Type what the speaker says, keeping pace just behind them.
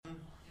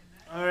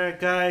All right,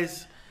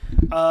 guys.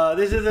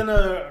 This isn't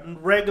a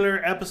regular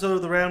episode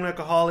of the Random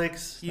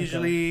Alcoholics. Like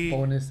Usually, a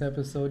bonus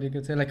episode, you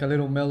could say, like a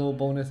little mellow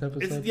bonus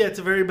episode. it's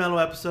a very mellow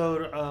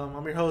episode.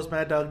 I'm your host,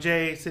 Mad Dog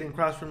J. Sitting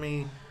across from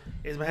me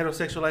is my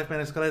heterosexual life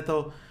man,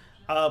 Escaleto.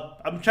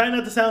 I'm trying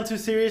not to sound too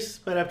serious,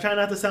 but I'm trying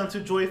not to sound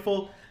too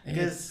joyful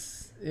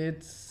because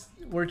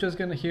We're just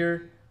gonna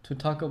here to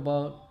talk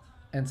about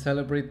and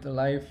celebrate the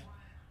life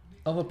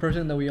of a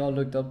person that we all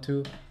looked up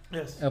to,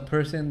 yes, a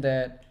person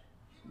that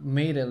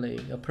made LA,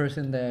 a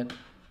person that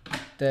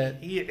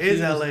he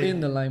is was LA in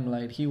the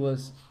limelight. He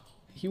was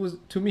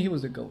to me he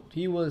was the GOAT.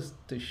 He was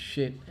the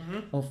shit.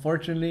 Mm-hmm.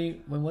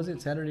 Unfortunately, when was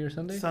it? Saturday or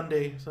Sunday?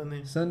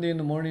 Sunday in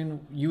the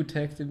morning, you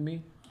texted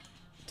me.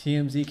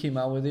 TMZ came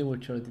out with it,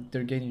 which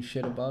they're getting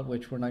shit about,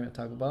 which we're not gonna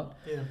talk about.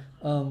 Yeah.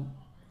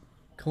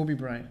 Kobe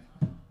Bryant.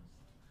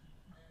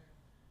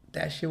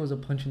 That shit was a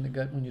punch in the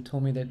gut when you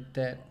told me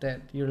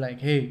that you're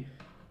like, hey,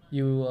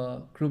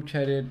 you group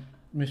chatted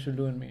Mr.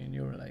 Lou and me, and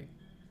you were like,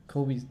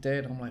 Kobe's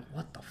dead. I'm like,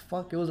 what the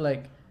fuck? It was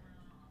like,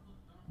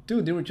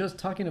 dude, they were just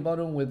talking about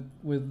him with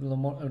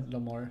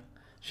LeBron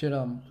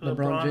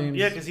James.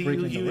 Yeah, because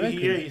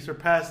he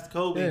surpassed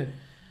Kobe. Yeah,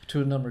 to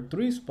the number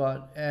 3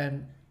 spot,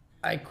 and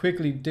I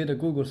quickly did a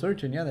Google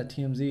search, and that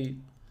TMZ.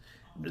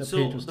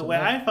 So the way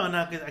I found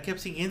out, because I kept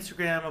seeing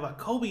Instagram about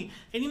Kobe,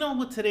 and you know,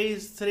 with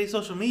today's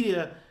social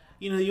media,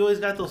 you know, you always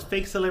got those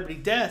fake celebrity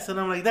deaths, and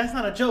I'm like, that's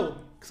not a joke.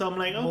 So I'm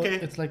like, okay.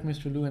 Well, it's like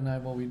Mr. Lou and I.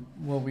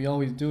 What we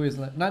always do is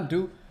like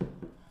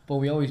but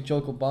we always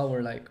joke about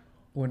where like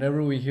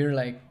whenever we hear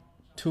like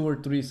 2 or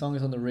 3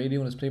 songs on the radio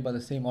and it's played by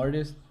the same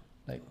artist,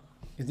 like,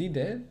 is he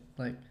dead?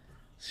 Like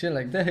shit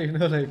like that, you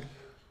know, like.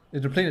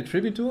 Is they playing a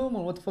tribute to him,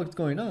 or what the fuck is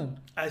going on?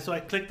 So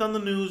I clicked on the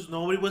news.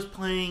 Nobody was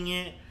playing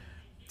it.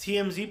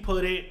 TMZ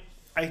put it.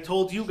 I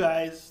told you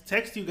guys,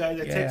 text you guys.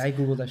 I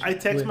googled that shit. I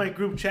text my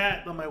group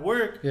chat on my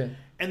work. Yeah.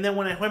 And then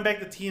when I went back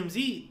to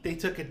TMZ, they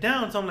took it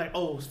down. So I'm like,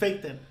 oh, it was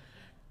fake then.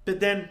 But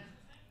then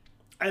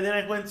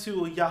I went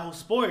to Yahoo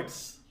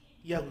Sports.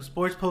 Yahoo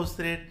Sports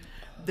posted it.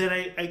 Then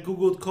I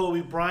googled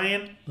Kobe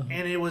Bryant,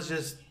 and it was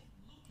just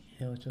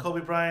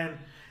Kobe Bryant.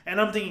 And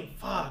I'm thinking,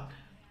 fuck,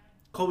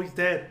 Kobe's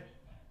dead.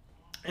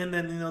 And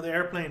then, you know, the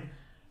airplane.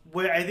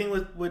 Where I think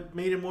what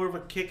made it more of a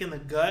kick in the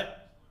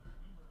gut,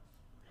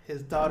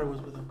 his daughter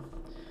was with him.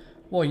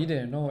 Well, you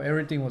didn't know.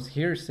 Everything was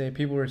hearsay.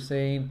 People were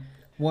saying,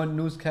 one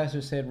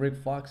newscaster said Rick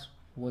Fox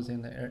was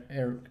in the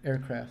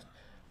aircraft.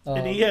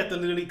 And he had to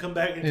literally come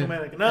back and come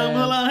back like, no, I'm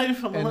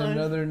alive. And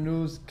another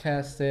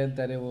newscast said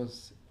that it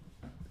was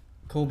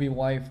Kobe's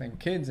wife and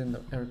kids in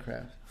the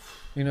aircraft.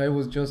 You know, it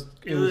was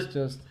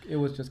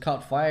just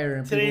caught fire.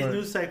 And today's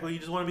news cycle, you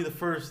just want to be the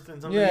first,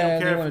 and something you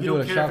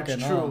don't care if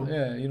it's true.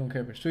 Yeah, you don't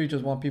care if it's true. You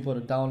just want people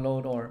to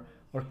download or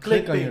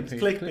click on your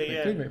page.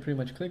 Clickbait, pretty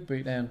much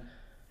clickbait, and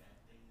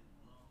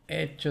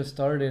it just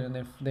started,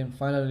 and then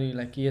finally,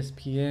 like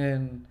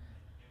ESPN.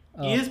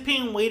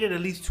 ESPN waited at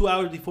least 2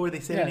 hours before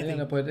they said anything.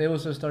 Yeah, but it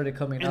was just started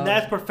coming out. And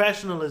that's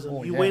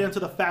professionalism. You wait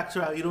until the facts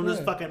are out. You don't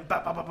just fucking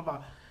bah, bah, bah, bah,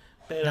 bah.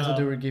 But, that's what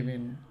they were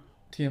giving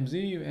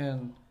TMZ,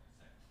 and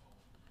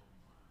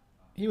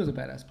he was a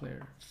badass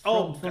player.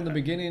 From the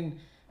beginning,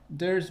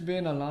 there's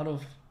been a lot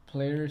of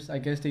players. I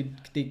guess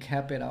they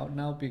cap it out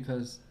now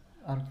because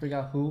I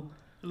forgot who.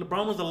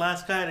 LeBron was the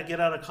last guy to get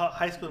out of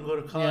high school and go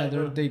to college.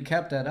 Yeah, they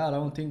capped that out. I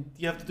don't think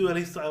you have to do at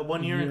least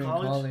 1 year in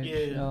college.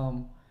 Yeah.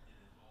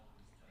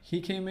 He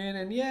came in,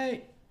 and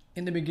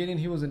in the beginning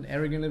he was an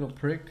arrogant little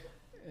prick,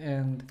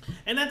 and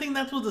I think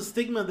that was the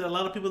stigma that a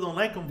lot of people don't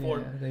like him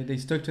for. Yeah, they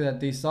stuck to that.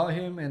 They saw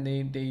him and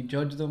they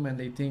judged him, and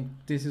they think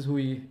this is who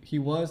he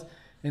was,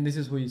 and this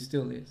is who he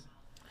still is.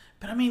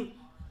 But I mean,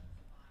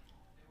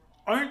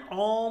 aren't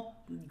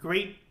all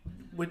great,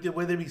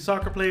 whether it be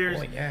soccer players,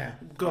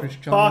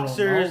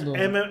 boxers,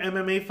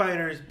 MMA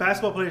fighters,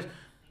 basketball players,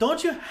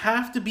 don't you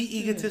have to be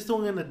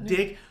egotistical and a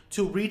dick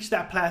to reach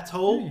that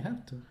plateau? Yeah, you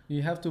have to.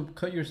 You have to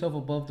cut yourself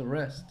above the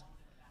rest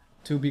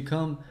to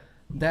become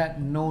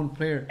that known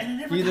player.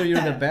 Either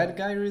you're the bad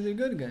guy or you're the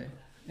good guy.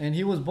 And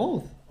he was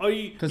both.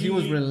 Because he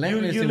was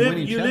relentless in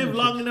winning championships. You live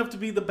long enough to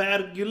be the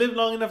bad. You live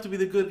long enough to be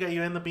the good guy.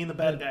 You end up being the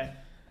bad guy.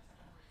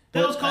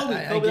 That was Kobe.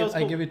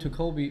 I give it to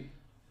Kobe.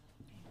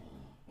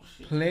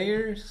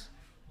 Players,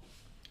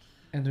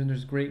 and then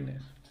there's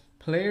greatness.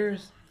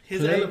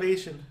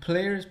 Elevation.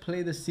 Players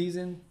play the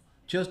season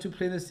just to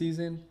play the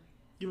season.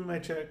 Give me my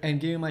check.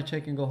 And give me my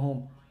check and go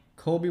home.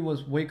 Kobe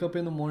was wake up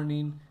in the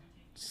morning,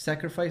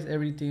 sacrifice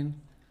everything,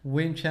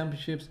 win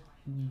championships,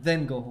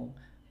 then go home.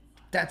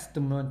 That's the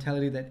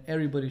mentality that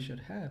everybody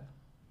should have.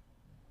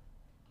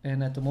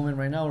 And at the moment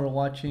right now, we're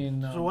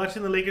watching... so we're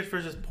watching the Lakers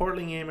versus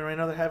Portland game, and right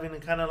now they're having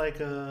kind of like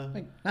a...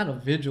 like, not a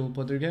vigil,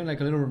 but they're getting like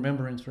a little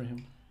remembrance for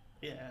him.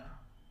 Yeah.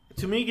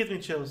 To me, it gives me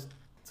chills.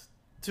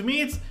 To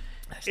me, it's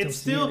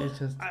still...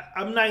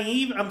 I'm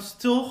naive. I'm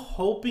still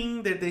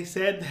hoping that they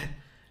said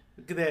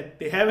that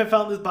they haven't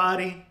found his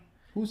body.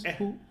 Who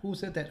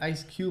said that?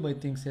 Ice Cube, I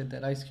think, said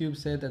that. Ice Cube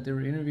said that they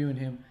were interviewing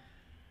him,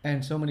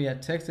 and somebody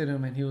had texted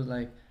him, and he was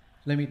like,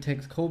 let me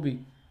text Kobe.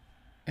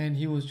 And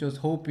he was just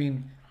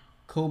hoping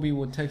Kobe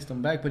would text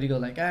him back, but he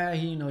goes like,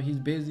 he's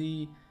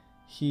busy.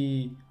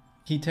 he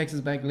texts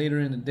us back later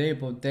in the day,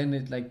 but then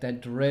it like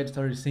that dread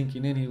started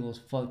sinking in. He goes,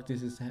 "Fuck,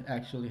 this is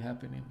actually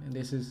happening," and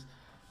this is.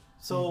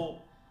 So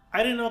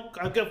I didn't know.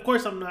 Of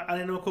course, I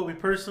didn't know Kobe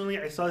personally.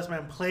 I saw this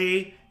man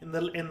play in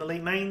the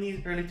late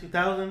 '90s, early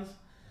 2000s.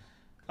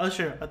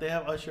 Usher, they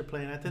have Usher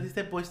playing. I thought he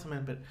said Boyz II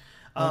Men, but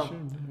Usher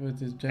with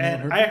his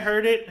and I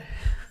heard it.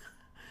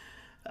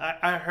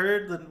 I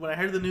heard when I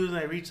heard the news, and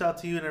I reached out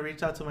to you, and I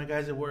reached out to my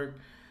guys at work.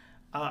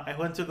 I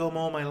went to go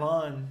mow my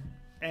lawn,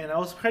 and I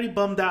was pretty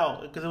bummed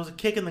out because it was a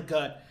kick in the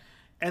gut.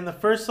 And the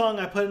first song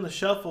I put in the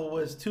shuffle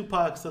was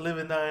Tupac's "To Live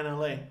and Die in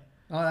L.A."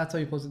 Oh, that's how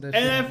you posted that.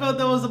 And shit. I felt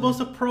that was the most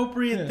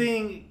appropriate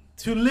thing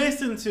to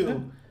listen to. Yeah.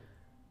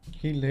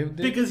 He lived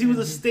it because he was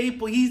a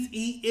staple.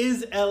 He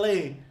is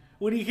L.A.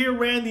 When you hear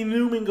Randy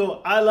Newman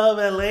go, "I love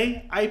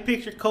L.A.," I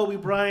picture Kobe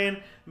Bryant,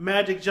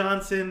 Magic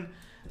Johnson.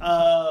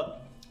 Oh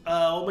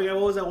my God,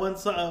 what was that one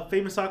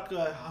famous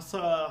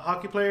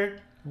hockey player?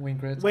 Wayne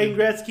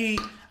Gretzky.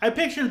 I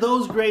picture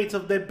those greats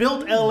that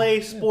built L.A.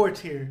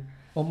 sports here.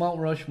 Well, Mount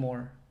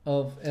Rushmore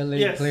of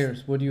LA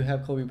players. Would you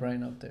have Kobe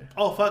Bryant up there?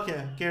 Oh fuck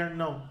yeah, Garen,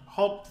 no.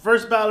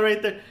 First ballot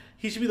right there.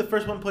 He should be the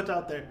first one put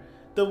out there.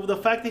 The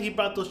fact that he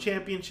brought those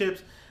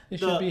championships. It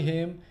should be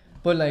him,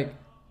 but like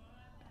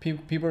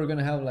people are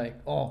gonna have like,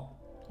 oh,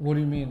 what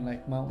do you mean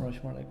like Mount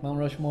Rushmore? Like Mount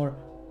Rushmore,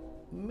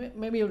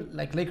 maybe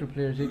like Laker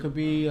players. It could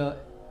be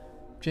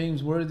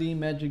James Worthy,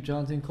 Magic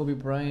Johnson, Kobe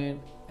Bryant,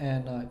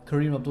 and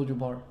Kareem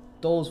Abdul-Jabbar.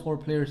 Those four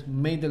players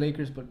made the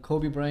Lakers, but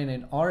Kobe Bryant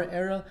in our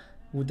era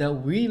that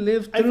we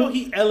lived through. I know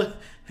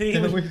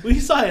we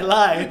saw it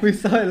live. We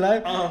saw it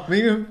live.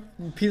 We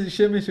piece of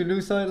shit, Mr.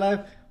 Lou saw it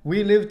live.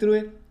 We lived through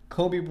it.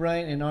 Kobe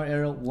Bryant in our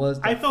era was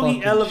the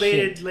he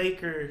elevated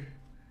shit.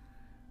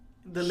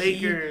 The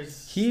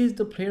Lakers. He is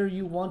the player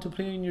you want to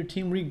play in your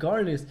team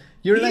regardless.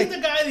 He's the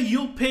guy that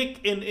you'll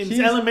pick in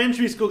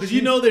elementary school because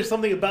you know there's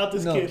something about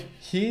this kid.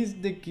 He's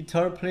the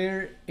guitar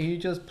player and you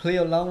just play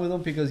along with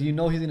him because you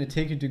know he's going to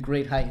take you to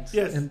great heights.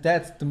 Yes. And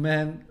that's the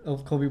man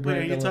of Kobe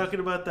Bryant. Wait, are you talking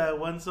about that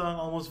one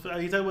song,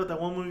 are you talking about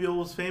that one movie,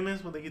 Almost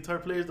Famous, where the guitar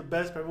player is the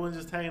best but everyone's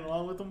just tagging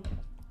along with him?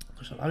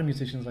 There's a lot of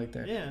musicians like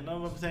that. Yeah,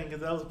 no, I'm saying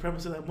because that was the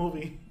premise of that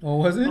movie. Oh,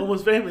 was it?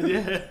 Almost Famous,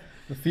 yeah.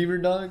 The Fever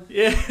Dog?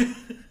 Yeah.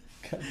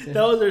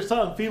 That was their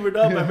song, Fever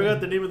Dog. I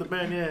forgot the name of the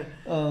band, yeah.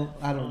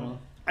 I don't know.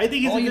 I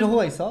think it's you know who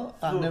I saw?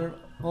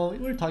 We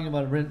were talking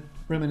about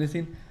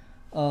reminiscing.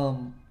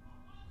 The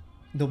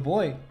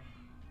boy,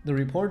 the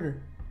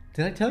reporter.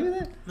 Did I tell you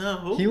that? No,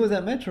 who? He was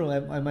at Metro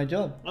at my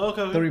job.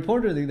 Okay. The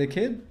reporter, the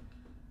kid.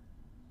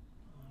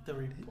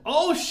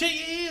 Oh shit!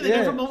 Yeah, the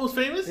guy from Almost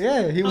Famous.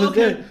 Yeah, he was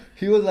there.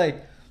 He was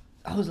like,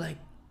 I was like,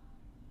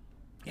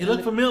 you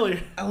look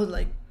familiar. I was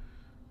like,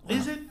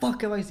 is it?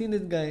 Fuck, have I seen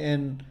this guy?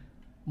 And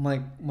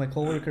my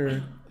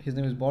coworker, his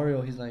name is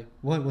Barrio. He's like,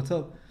 what? What's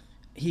up?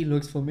 He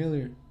looks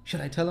familiar.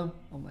 Should I tell him?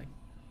 I'm like,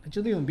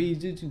 just leave him be. He's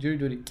doing jury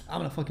duty. I'm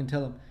gonna fucking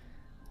tell him.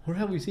 Where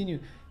have we seen you?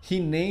 He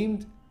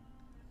named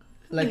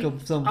like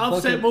some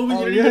offset movies.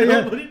 Oh,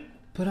 yeah.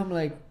 But I'm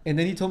like, and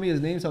then he told me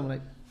his name, so I'm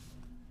like,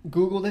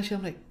 Google that shit.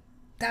 I'm like,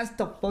 that's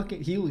the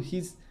fucking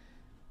he's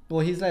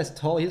less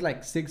tall. He's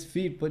like 6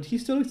 feet, but he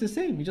still looks the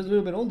same. He's just a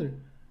little bit older.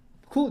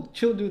 Cool,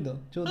 chill dude though.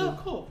 Oh,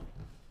 cool.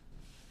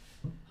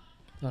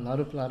 A lot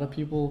of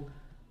people,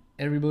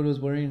 everybody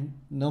was wearing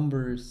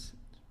numbers,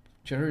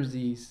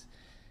 jerseys,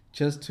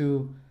 just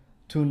to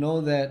know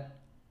that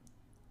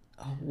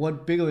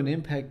what big of an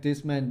impact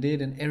this man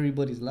did in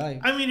everybody's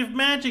life. I mean, if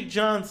Magic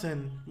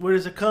Johnson were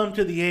to succumb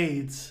to the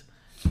AIDS,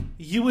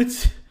 you would.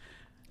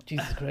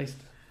 Jesus Christ.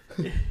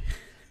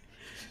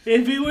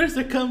 If he were to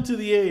succumb to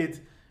the AIDS,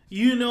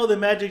 you know that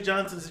Magic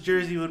Johnson's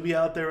jersey would be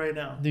out there right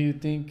now. Do you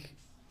think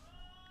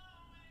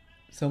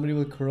somebody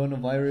with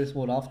coronavirus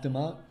would off them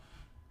out?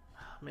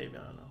 Maybe,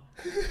 I don't know.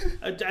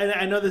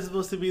 I know this is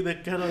supposed to be the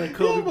kind of like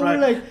Kobe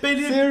Bryant. We're like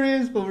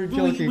serious, but we're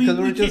joking because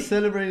we're just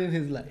celebrating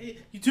his life.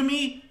 To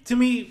me,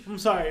 I'm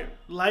sorry.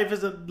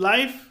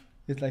 Life.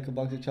 It's like a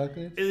box of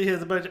chocolates. It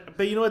has a bunch,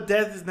 but you know what?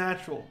 Death is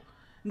natural.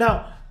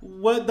 Now,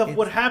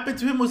 what happened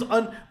to him was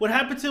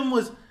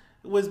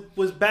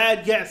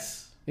bad.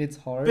 Yes, it's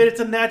hard, but it's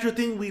a natural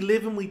thing. We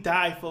live and we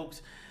die,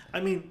 folks. I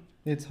mean,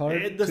 it's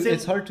hard.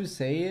 It's hard to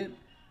say it.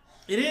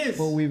 It is.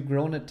 But we've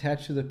grown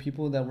attached to the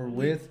people that we're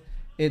with.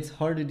 It's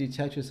hard to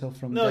detach yourself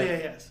from that.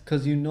 Yes.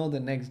 Because you know the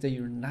next day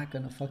you're not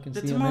gonna fucking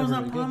see them ever tomorrow's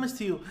not again. promised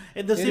to you.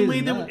 In the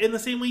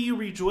same way you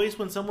rejoice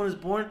when someone is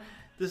born,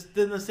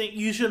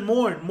 you should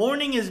mourn.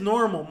 Mourning is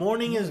normal.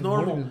 Mourning is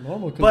normal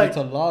because it's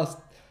a loss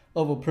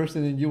of a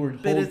person that you were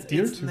hold dear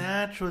to. It's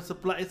natural.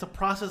 It's a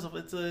process of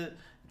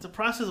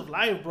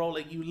life, bro.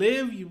 Like you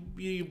live,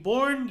 you're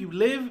born, you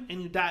live,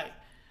 and you die.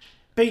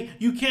 But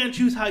you can't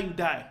choose how you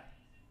die.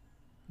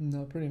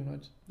 No, pretty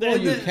much. Well,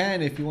 you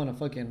can if you want to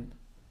fucking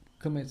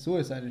commit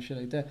suicide and shit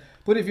like that.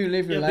 But if you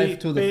live your life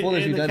to the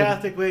fullest, in the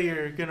Catholic way,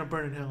 you're gonna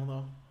burn in hell,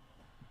 though.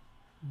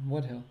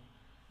 What hell?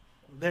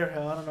 Their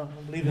hell. I don't know. I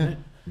don't believe in it.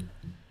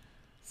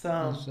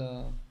 So.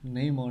 There's,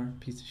 Neymar,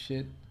 piece of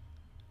shit.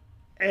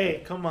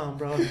 Hey, come on,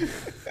 bro.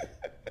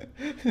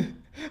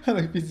 I'm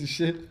like piece of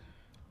shit.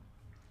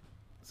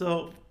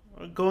 So,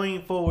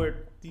 going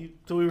forward,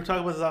 So we were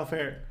talking about this off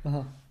air.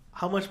 Uh-huh.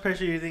 How much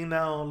pressure do you think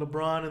now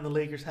LeBron and the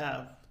Lakers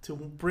have to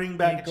bring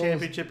back a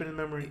championship in his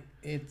memory?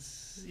 You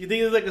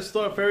think it's like a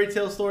fairy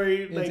tale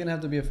story? It's gonna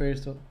have to be a fairy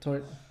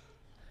story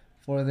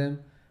for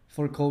them,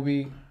 for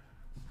Kobe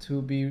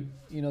to be.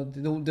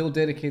 They'll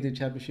dedicate the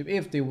championship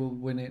if they will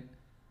win it,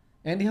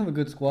 and they have a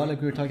good squad,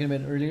 like we were talking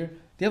about earlier.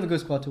 They have a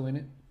good squad to win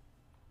it.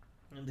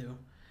 They do.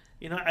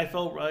 I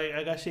felt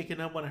I got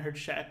shaken up when I heard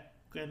Shaq.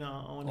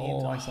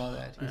 I saw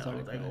that. He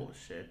started crying. Like, oh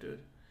shit, dude.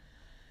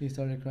 He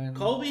started crying.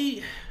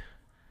 Kobe.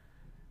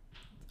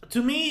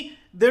 To me,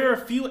 there are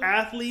a few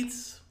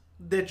athletes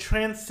that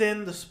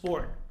transcend the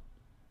sport.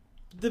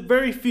 The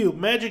very few.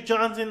 Magic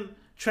Johnson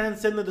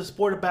transcended the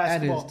sport of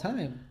basketball.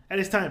 At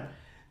his time.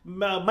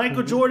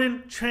 Michael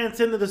Jordan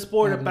transcended the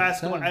sport of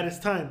basketball at his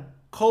time.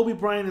 Kobe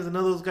Bryant is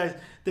another of those guys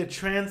that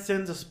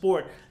transcends the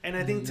sport. And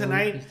I think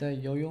tonight... Is that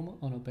Yo-Yo?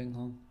 Oh, no, Bang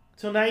Hong.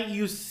 Tonight,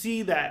 you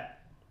see that.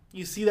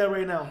 You see that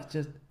right now.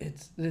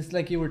 It's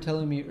like you were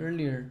telling me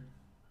earlier.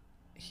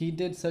 He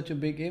did such a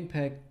big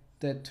impact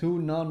that 2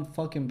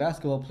 non-fucking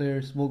basketball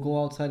players will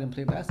go outside and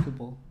play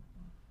basketball.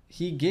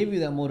 He gave you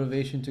that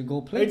motivation to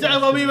go play. Are you talking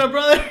about me, my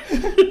brother?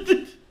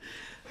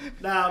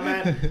 Nah,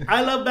 man.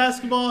 I love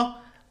basketball.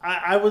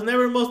 I was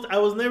never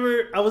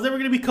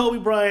gonna be Kobe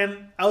Bryant.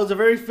 I was a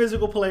very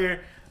physical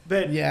player.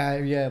 But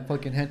yeah,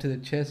 fucking hand to the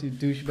chest, you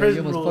douchebag.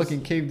 You almost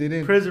fucking caved it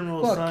in. Prison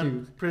rules, Fuck son.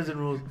 you. Prison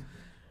rules.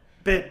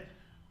 But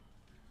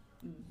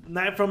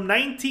from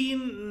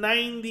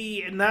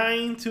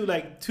 1999 to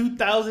like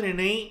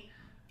 2008,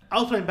 I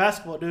was playing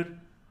basketball, dude.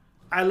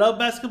 I love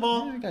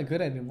basketball. Yeah, I got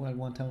good at it at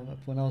one time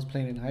when I was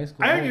playing in high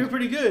school. I heard you were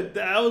pretty good.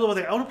 I was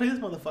like, I want to play this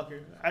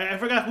motherfucker. I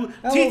forgot who.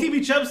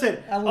 TTB Chubb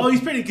said,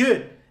 he's pretty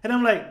good. And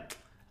I'm like,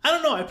 I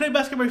don't know. I play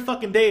basketball every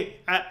fucking day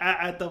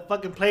at the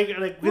fucking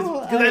playground. Like,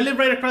 because I live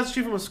right across the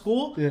street from a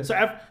school. Yeah. So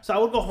I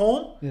would go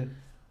home,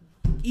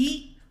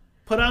 eat,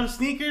 put on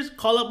sneakers,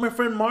 call up my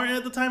friend Martin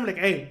at the time, like,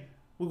 hey,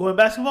 we're going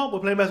basketball. We're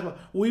playing basketball.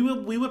 We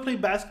would play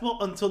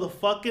basketball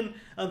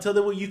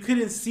until you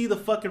couldn't see the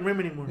fucking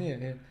rim anymore.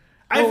 Yeah.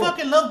 I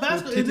fucking love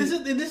basketball. And this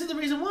is the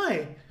reason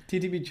why.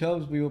 TTB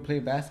Chubbs, we would play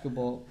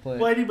basketball,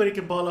 but anybody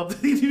can ball up the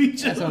TTB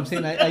Chubbs. That's what I'm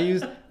saying.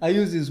 I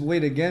used his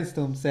weight against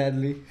him,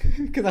 sadly,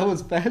 because I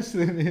was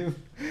faster than him.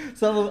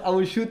 So I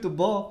would shoot the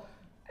ball,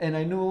 and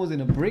I knew it was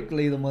in a brick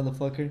lay, the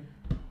motherfucker.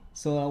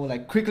 So I would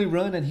like quickly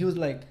run, and he was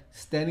like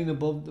standing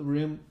above the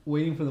rim,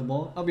 waiting for the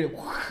ball. I'll be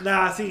like,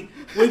 nah. See,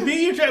 with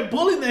me, you try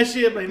bullying that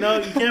shit. Like, no,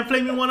 you can't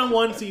play me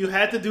 1-on-1. So you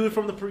had to do it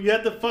you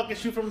had to fucking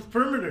shoot from the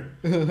perimeter.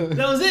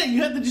 That was it.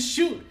 You had to just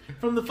shoot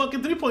from the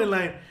fucking 3-point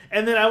line.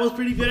 And then I was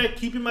pretty good at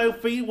keeping my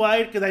feet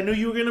wide because I knew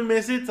you were gonna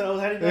miss it. So I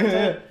was having that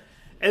time.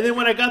 And then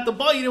when I got the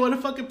ball, you didn't want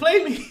to fucking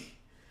play me.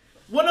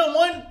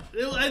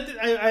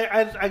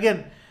 1-on-1.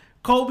 Again,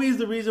 Kobe's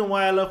the reason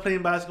why I love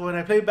playing basketball. And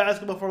I played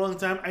basketball for a long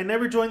time. I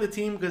never joined the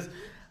team because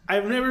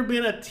I've never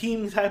been a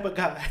team type of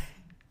guy.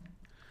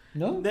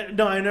 No?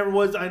 No, I never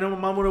was. I know my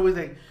mom would always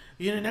say,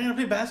 you're not going to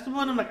play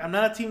basketball? And I'm like, I'm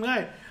not a team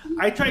guy.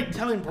 I tried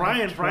telling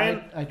Brian.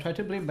 I tried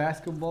to play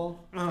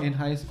basketball in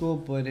high school,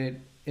 but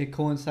it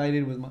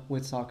coincided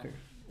with soccer.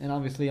 And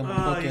obviously I'm a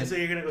fucking... you say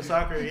you're going to go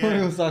soccer, yeah. I'm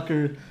going to go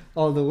soccer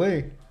all the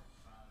way.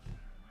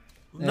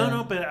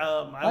 No, but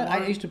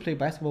I used to play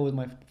basketball with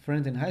my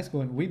friends in high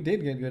school, and we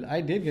did get good.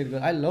 I did get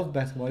good. I love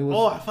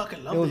basketball. I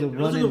fucking loved it. It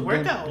was a good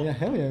workout. Yeah,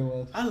 hell yeah, it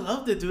was. I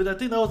loved it, dude. I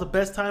think that was the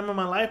best time of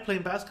my life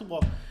playing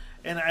basketball.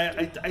 And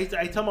I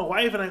tell my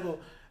wife, and I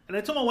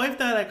told my wife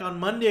that like on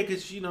Monday,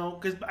 because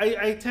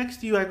I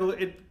text you. I go,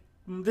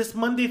 this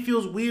Monday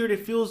feels weird.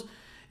 It feels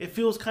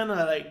kind of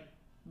like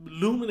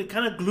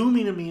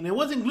gloomy to me, and it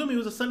wasn't gloomy. It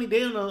was a sunny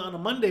day on a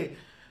Monday.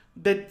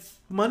 That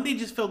Monday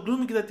just felt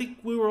gloomy because I think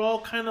we were all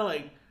kind of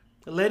like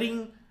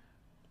letting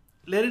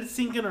it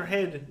sink in our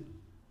head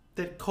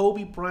that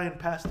Kobe Bryant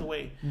passed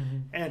away. Mm-hmm.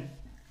 And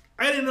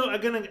I didn't know,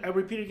 again, I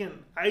repeat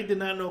again, I did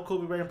not know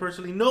Kobe Bryant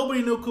personally.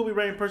 Nobody knew Kobe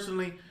Bryant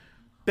personally.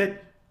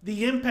 But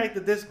the impact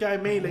that this guy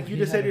made, like you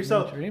just said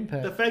yourself,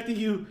 the fact that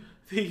you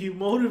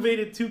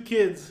motivated 2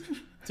 kids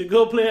to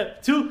go play,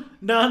 2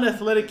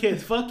 non-athletic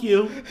kids, fuck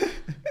you,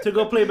 to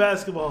go play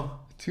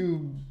basketball.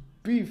 2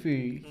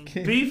 beefy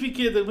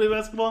kids that play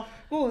basketball.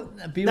 Well,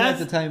 B-Ray at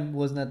the time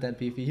was not that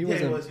beefy. He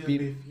was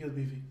beefy.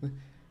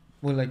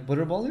 Well, like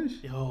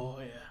butterballish? Oh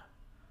yeah.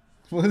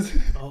 Was?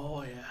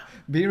 Oh yeah.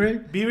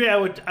 B-Ray,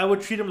 I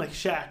would treat him like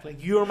Shaq.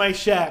 Like, you're my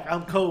Shaq.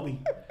 I'm Kobe.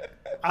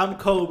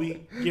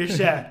 You're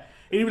Shaq.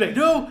 And he'd be like,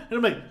 no. And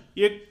I'm like,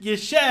 you're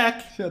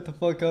Shaq. Shut the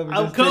fuck up.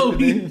 I'm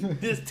Kobe.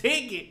 Just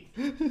take it.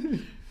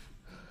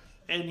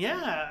 And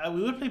yeah,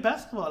 we would play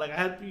basketball. Like,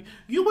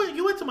 you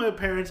went to my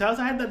parents' house.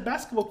 I had that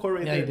basketball court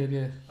right there. Yeah, you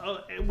did.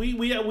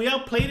 Yeah. We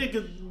outplayed it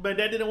because my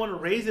dad didn't want to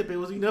raise it, but it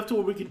was enough to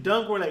where we could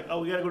dunk. We're like,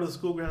 we gotta go to the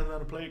school grounds now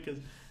to play it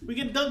because we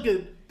can dunk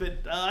it.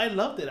 But I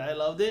loved it. I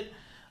love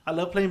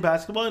playing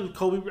basketball, and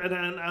Kobe. And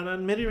I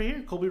admit it right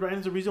here, Kobe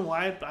Bryant's the reason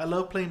why I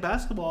love playing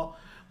basketball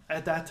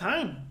at that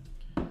time.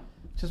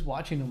 Just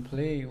watching him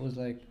play, it was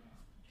like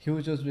he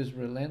was just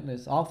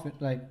relentless.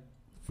 Like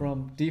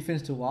from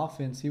defense to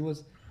offense, he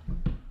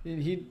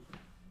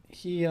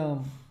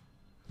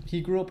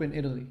he grew up in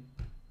Italy,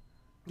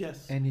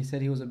 Yes. and he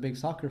said he was a big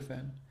soccer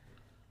fan,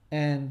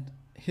 and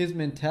his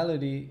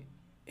mentality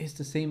is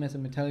the same as the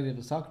mentality of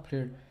a soccer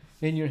player.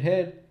 In your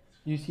head,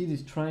 you see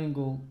these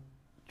triangles.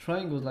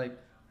 Like,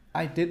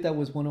 I did that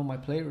with one of my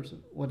players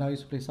when I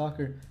used to play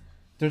soccer.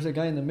 There's a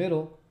guy in the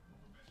middle,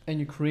 and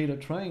you create a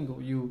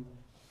triangle. You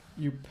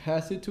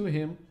pass it to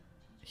him,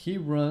 he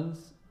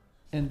runs,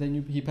 and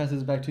then he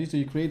passes it back to you. So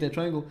you create that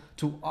triangle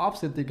to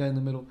offset the guy in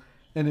the middle,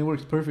 and it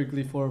works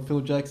perfectly for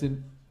Phil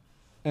Jackson.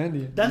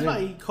 And that's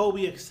why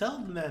Kobe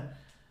excelled in that.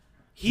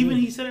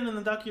 He said it in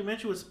the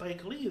documentary with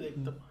Spike Lee.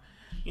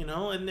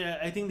 And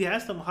I think they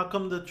asked him, how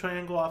come the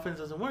triangle offense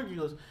doesn't work? He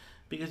goes,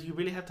 because you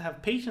really have to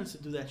have patience to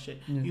do that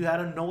shit. Yeah. You got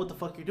to know what the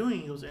fuck you're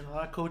doing. He goes, and a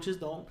lot of coaches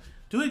don't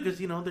do it because,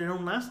 they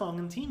don't last long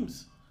in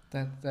teams.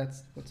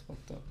 That's what's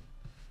fucked up.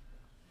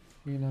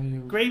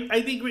 Great.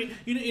 I think great.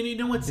 You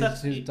know what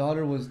sucks? His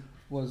daughter was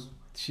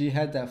she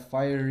had that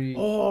fiery.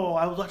 Oh,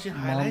 I was watching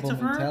highlights of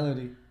her.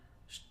 Mentality.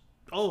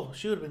 Oh,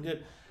 she would have been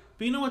good.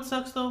 But you know what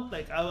sucks though?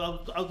 Like I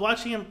was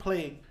watching him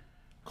play.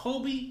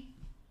 Kobe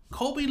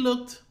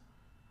looked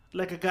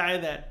like a guy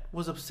that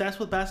was obsessed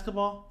with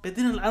basketball, but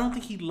I don't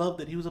think he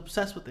loved it. He was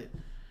obsessed with it.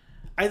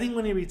 I think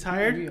when he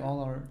retired, we all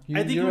are.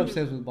 You're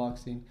obsessed with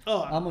boxing.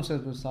 Oh, I'm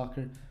obsessed with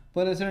soccer.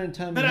 But at a certain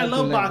time, but I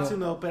love boxing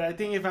though. But I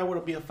think if I were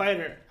to be a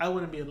fighter, I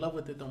wouldn't be in love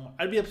with it no more.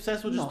 I'd be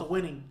obsessed with just the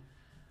winning.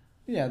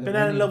 Yeah, but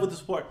not in love with the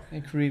sport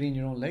and creating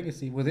your own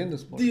legacy within the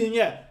sport.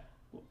 Yeah,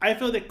 I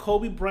feel that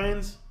Kobe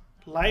Bryant's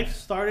life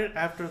started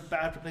after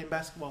playing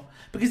basketball,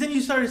 because then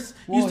you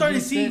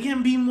started seeing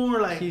him be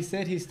more like. He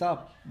said he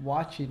stopped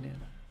watching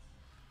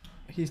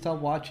it. He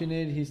stopped watching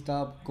it. He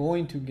stopped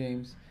going to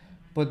games,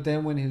 but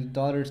then when his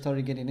daughter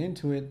started getting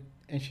into it,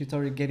 and she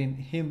started getting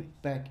him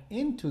back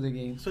into the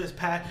game, so his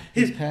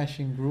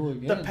passion grew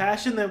again. The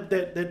passion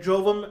that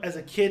drove him as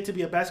a kid to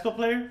be a basketball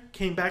player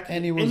came back,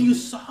 and you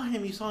saw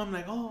him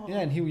like, oh yeah,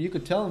 and you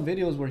could tell in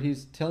videos where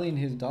he's telling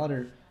his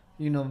daughter,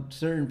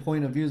 certain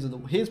point of views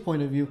of his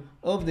point of view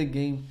of the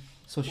game,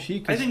 so she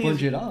could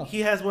sponge it off.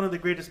 He has one of the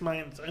greatest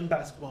minds in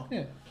basketball.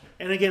 Yeah.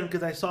 And again,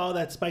 because I saw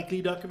that Spike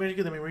Lee documentary,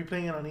 because they've been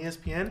replaying it on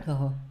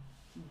ESPN.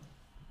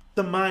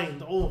 The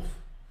mind,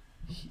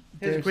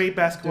 there's a great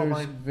basketball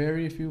mind. There's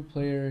very few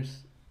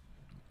players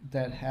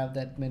that have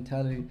that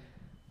mentality,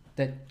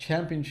 that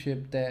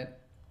championship,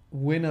 that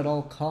win at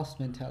all cost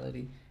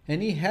mentality,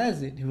 and he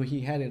has it.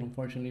 He had it,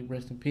 unfortunately.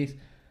 Rest in peace.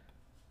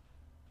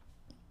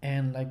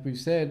 And like we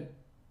said,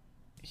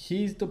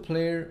 he's the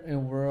player,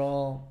 and we're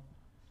all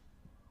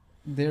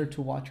there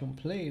to watch him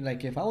play.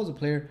 Like, if I was a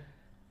player,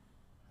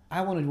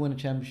 I want to win a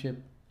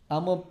championship.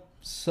 I'm a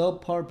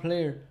subpar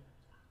player,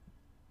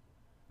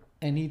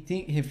 and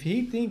if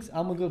he thinks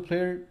I'm a good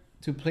player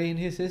to play in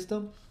his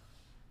system,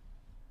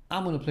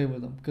 I'm gonna play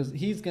with him, because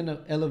he's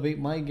gonna elevate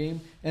my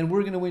game, and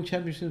we're gonna win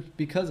championships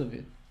because of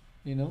it.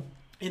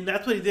 And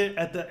that's what he did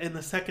in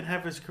the second half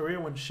of his career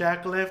when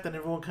Shaq left, and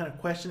everyone kind of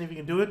questioned if he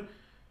can do it.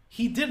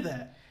 He did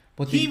that.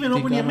 But he even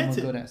openly admits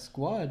it. Good at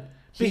squad.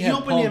 He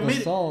had Paul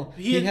Gasol.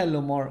 He had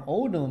Lamar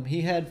Odom.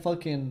 He had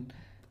fucking.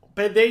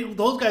 But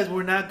those guys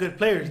were not good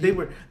players. They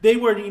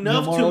were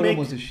enough Lamar to Odom make.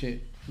 Was a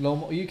shit.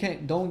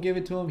 Don't give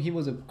it to him. He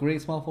was a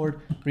great small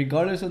forward,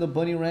 regardless of the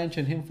bunny ranch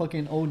and him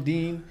fucking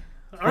ODing.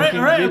 All right.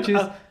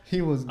 Bitches,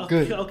 he was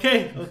good.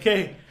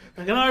 Okay.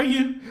 I'm gonna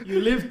argue.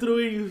 You lived through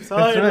it. You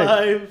saw it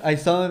live. I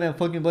saw him at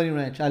fucking bunny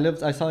ranch.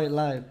 I saw it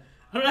live.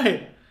 All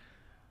right,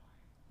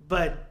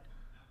 but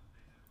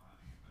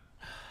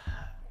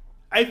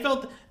I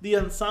felt the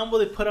ensemble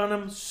they put on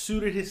him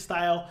suited his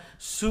style,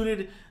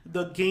 suited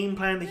the game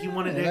plan that he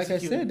wanted to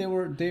execute. Like I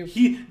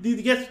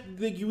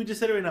said, we just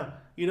said it right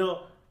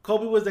now.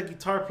 Kobe was the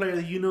guitar player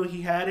that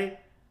he had it.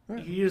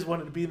 Right. You just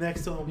wanted to be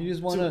next to him. You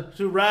just want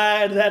to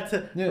ride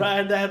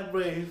that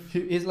wave.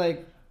 It's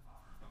like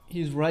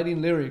he's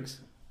writing lyrics.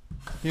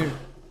 Here,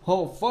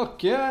 oh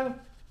fuck yeah,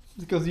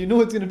 because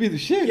it's gonna be the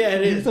shit. Yeah,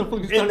 it is.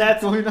 And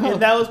that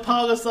was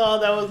Paul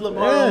Gasol. That was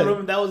Lamar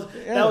Odom. That was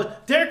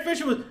Derek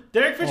Fisher was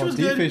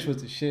good. D-Fish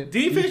was the shit.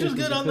 D-Fish was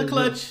good on the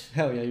clutch.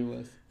 Hell yeah, he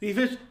was.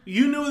 D-Fish,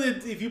 you knew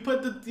that if you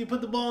put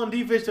the ball on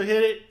D-Fish to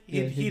hit it,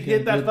 he'd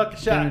hit that fucking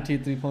shot.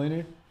 Guaranteed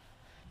 3-pointer.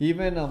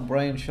 Even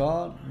Brian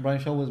Shaw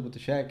was with the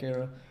Shaq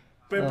era.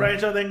 But Brian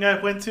Shaw then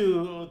went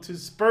to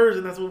Spurs,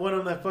 and that's what won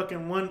him that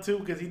fucking 1-2,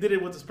 because he did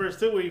it with the Spurs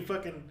too, where he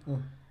fucking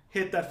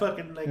hit that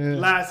fucking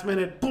last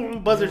minute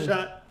boom buzzer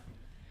shot.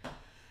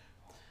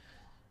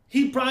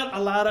 He brought a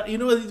lot of. You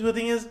know what the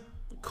thing is,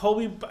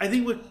 Kobe. I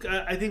think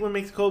what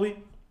makes Kobe,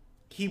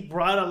 he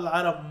brought a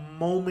lot of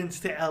moments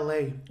to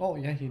LA. Oh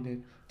yeah, he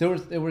did. There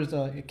was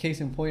a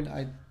case in point.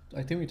 I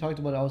think we talked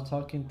about it. I was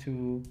talking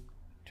to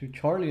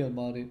Charlie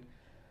about it.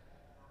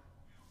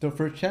 The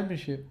first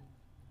championship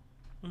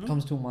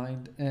comes to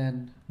mind,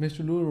 and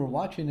Mr. Lou were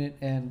watching it,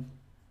 and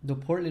the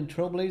Portland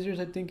Trailblazers,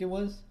 I think it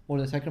was, or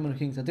the Sacramento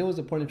Kings. I think it was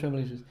the Portland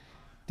Trailblazers.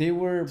 They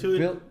were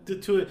built.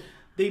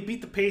 They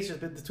beat the Pacers,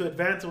 but to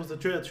advance it was the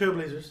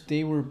Trailblazers.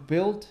 They were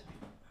built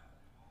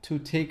to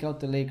take out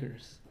the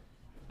Lakers.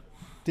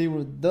 They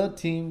were the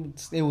team.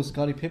 It was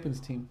Scottie Pippen's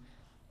team.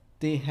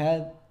 They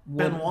had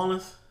Ben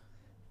Wallace.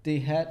 they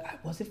had,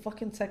 was it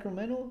fucking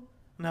Sacramento?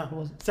 No, Or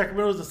was it?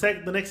 Sacramento was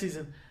the next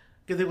season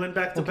because they went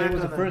back to Okay, back. it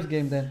was on the first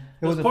game then.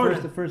 It was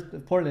Portland. the first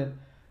Portland.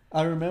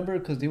 I remember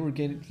because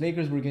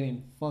Lakers were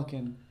getting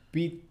fucking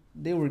beat.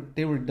 They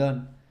were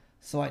done.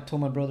 So I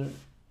told my brother,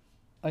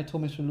 I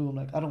told Mr. Lou, I'm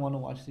like, I don't want to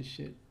watch this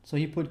shit. So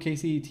he put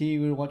KCET.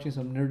 We were watching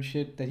some nerd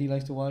shit that he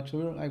likes to watch. So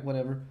we were like,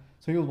 whatever.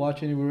 So he was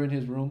watching it. We were in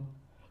his room.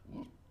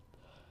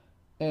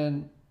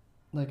 And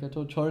like I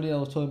told Charlie, I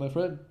was telling my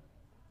friend,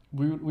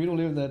 we don't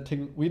live in that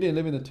we didn't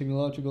live in the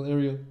technological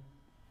era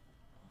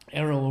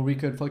where we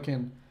could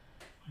fucking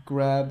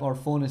grab our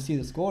phone and see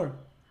the score.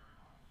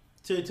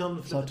 So you told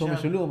him to So I flip told the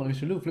Mr. channel. Lou, I'm like,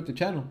 Mr. Lou, flip the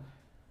channel.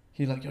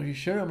 He's like, are you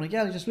sure? I'm like,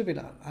 yeah, just flip it.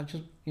 I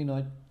just,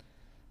 I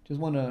just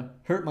want to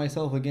hurt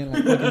myself again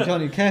like fucking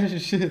Johnny Cash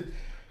and shit.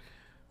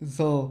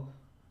 So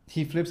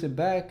he flips it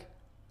back.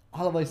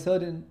 All of a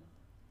sudden,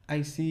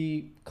 I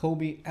see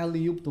Kobe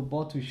alley-oop the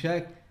ball to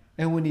Shaq.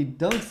 And when he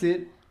dunks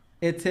it,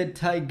 it said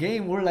tie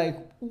game. We're like,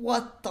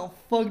 what the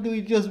fuck do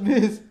we just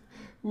miss?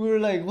 We were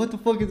like, what the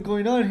fuck is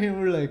going on here?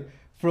 We're like,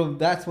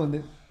 that's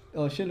when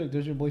oh shit, look,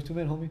 there's your Boys II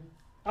Men, homie.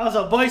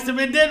 Also, Boys II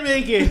Men did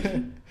make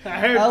it. I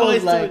heard I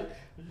Boys was II like, Men.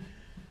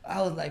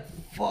 I was like,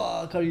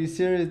 fuck, are you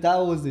serious? That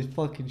was the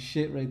fucking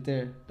shit right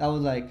there. That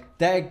was like,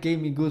 that gave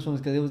me goosebumps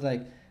because it was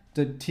like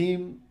the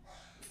team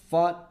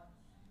fought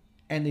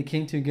and they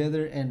came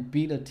together and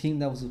beat a team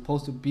that was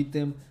supposed to beat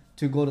them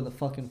to go to the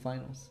fucking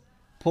finals.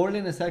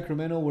 Portland and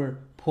Sacramento were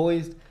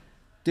poised.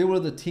 They were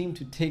the team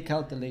to take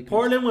out the Lakers.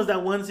 Portland was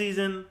that one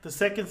season. The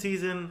second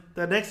season,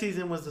 the next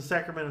season was the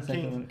Sacramento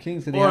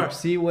Kings. So they had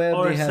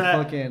C-Web, they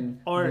had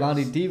fucking or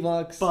Lonnie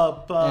Divox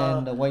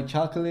and the White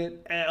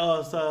Chocolate.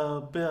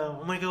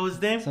 Oh my God, what's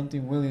his name?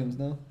 Something Williams,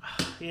 no?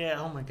 Yeah,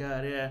 oh my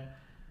God, yeah.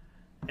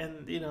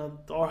 And,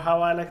 or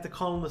how I like to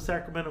call them, the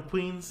Sacramento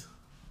Queens.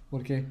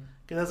 Okay.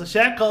 Because that's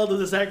what Shaq called them,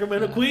 the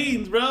Sacramento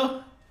Queens,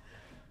 bro.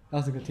 That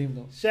was a good team,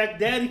 though. Shaq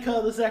Daddy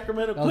called the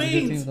Sacramento That was Queens.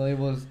 a good team, though. It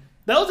was...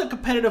 That was a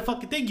competitive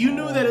fucking thing. You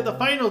knew that at the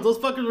finals, those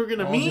fuckers were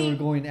gonna meet. They were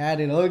going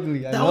at it ugly.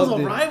 That was a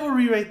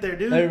rivalry right there,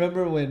 dude. I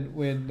remember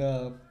when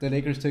the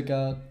Lakers took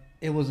out.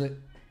 It was a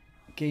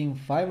game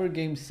 5 or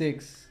game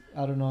 6.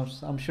 I don't know.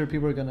 I'm sure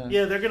people are gonna.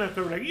 Yeah, they're gonna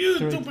come like, you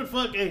stupid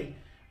fuck. Hey,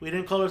 we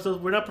didn't call ourselves.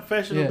 We're not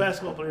professional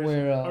basketball players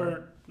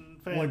or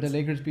fans. Where the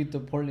Lakers beat the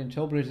Portland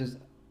Trailblazers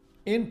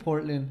in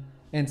Portland,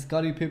 and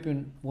Scottie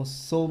Pippen was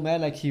so mad,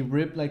 like he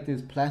ripped like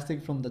this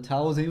plastic from the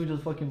towels, and he was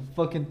just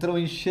fucking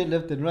throwing shit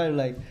left and right,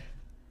 like.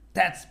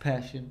 That's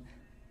passion.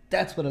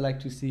 That's what I like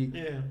to see.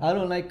 Yeah. I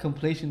don't like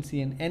complacency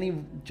in any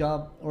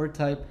job or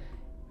type.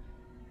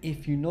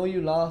 If you know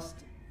you lost,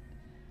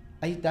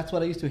 that's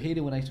what I used to hate it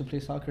when I used to play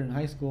soccer in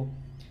high school.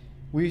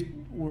 We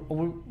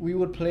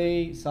would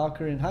play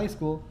soccer in high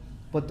school,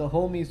 but the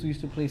homies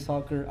used to play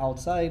soccer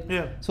outside.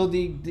 Yeah. So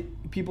the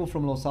people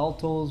from Los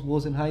Altos,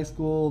 was in high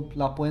school,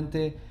 La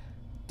Puente,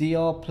 they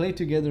all play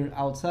together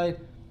outside.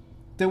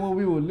 Then when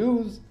we would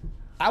lose,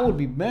 I would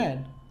be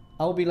mad.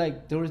 I would be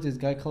like, there was this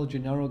guy called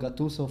Gennaro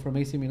Gattuso from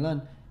AC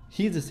Milan.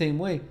 He's the same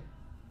way.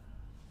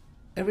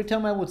 Every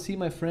time I would see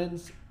my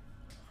friends,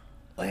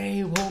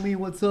 hey, homie,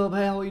 what's up?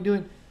 Hey, how you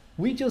doing?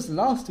 We just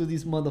lost to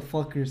these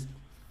motherfuckers.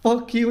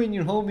 Fuck you and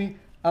your homie.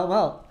 I'm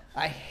out.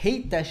 I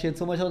hate that shit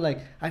so much. I was like,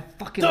 I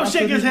fucking Don't lost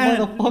shake to his this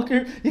hand.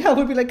 motherfucker. Yeah, I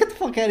would be like, get the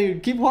fuck out of here.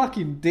 Keep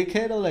walking,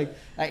 dickhead. I'm like,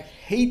 I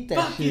hate that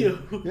Fuck shit.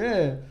 you.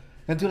 Yeah.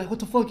 And they're like, what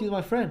the fuck? He's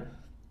my friend.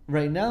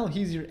 Right now,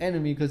 he's your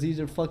enemy because he's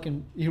your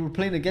fucking. You were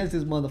playing against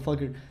this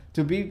motherfucker.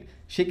 To be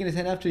shaking his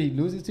hand after he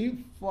loses to you,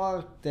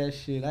 fuck that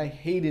shit. I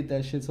hated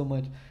that shit so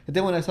much. And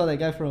then when I saw that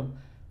guy from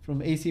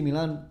AC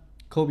Milan,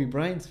 Kobe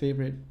Bryant's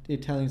favorite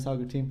Italian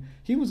soccer team,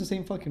 he was the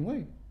same fucking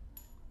way.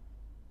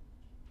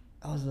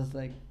 I was just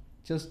like,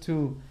 just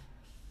to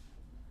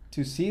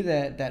see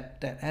that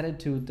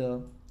attitude,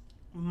 the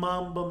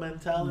Mamba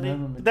mentality.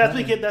 Mamba That's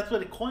mentality. that's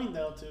what it coined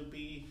out to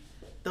be,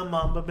 the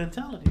Mamba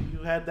mentality.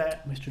 You had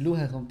that. Mr. Lou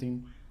has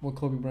something what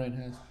Kobe Bryant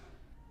has.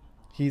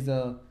 He's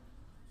a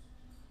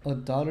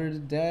daughter's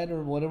dad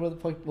or whatever the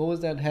fuck. What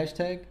was that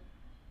hashtag?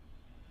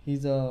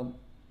 He's a.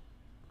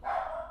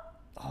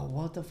 Oh,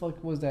 what the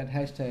fuck was that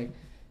hashtag?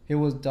 It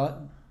was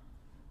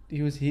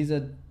He's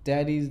a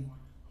daddy's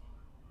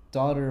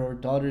daughter or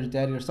daughter's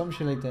daddy or some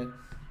shit like that.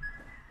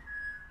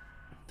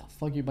 The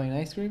fuck, you buying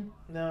ice cream?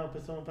 No,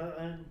 but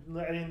I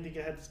didn't think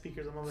I had the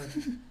speakers on my list.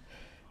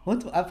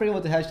 I forget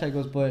what the hashtag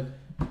was, but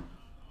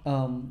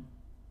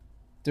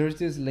there's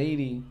this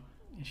lady.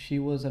 She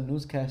was a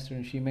newscaster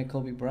and she met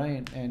Kobe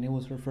Bryant, and it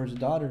was her first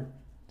daughter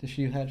that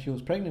she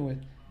was pregnant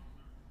with.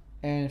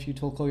 And she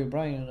told Kobe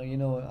Bryant,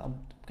 I'm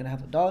gonna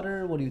have a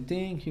daughter. What do you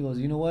think? He goes,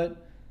 you know what?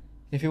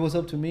 If it was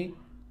up to me,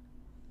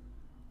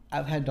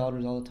 I've had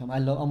daughters all the time. I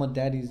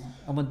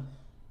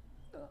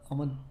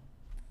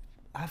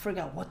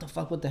forgot what the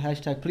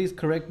hashtag. Please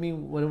correct me,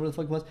 whatever the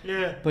fuck it was.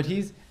 Yeah. But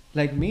he's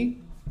like me.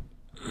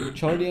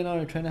 Charlie and I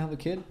are trying to have a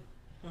kid.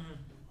 Mm-hmm.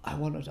 I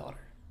want a daughter.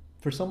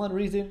 For some odd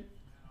reason,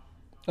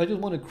 I just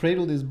want to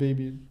cradle this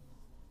baby,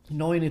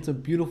 knowing it's a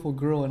beautiful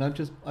girl, and I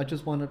just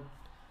want to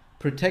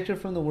protect her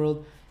from the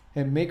world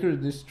and make her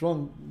this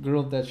strong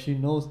girl that she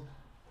knows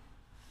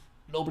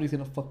Nobody's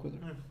gonna fuck with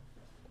her. Mm.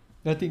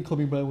 I think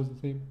Kobe Bryant was the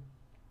same.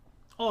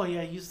 Oh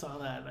yeah, you saw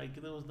that.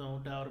 Like there was no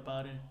doubt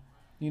about it.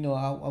 You know,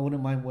 I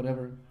wouldn't mind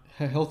whatever,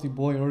 a healthy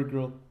boy or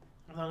girl.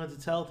 As long as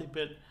it's healthy,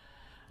 but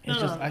It's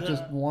just I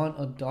just want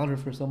a daughter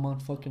for some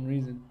odd fucking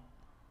reason.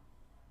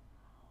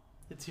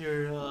 it's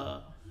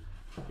your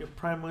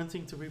prime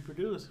instinct to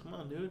reproduce. Come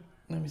on, dude.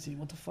 Let me see,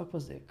 what the fuck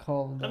was it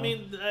called? I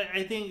mean,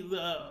 I think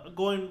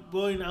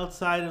going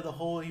outside of the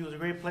whole, he was a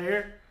great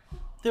player.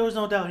 There was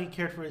no doubt he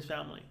cared for his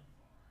family.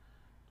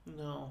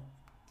 No,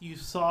 you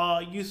saw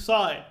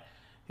it.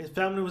 His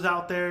family was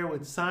out there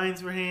with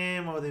signs for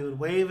him, or they would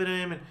wave at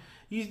him, and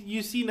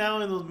you see now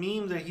in those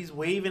memes that he's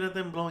waving at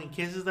them, blowing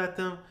kisses at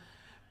them.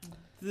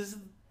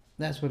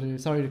 That's what it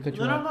is. Sorry to cut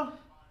you off. No.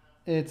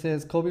 It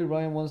says Kobe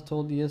Bryant once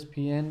told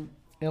ESPN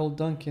L.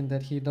 Duncan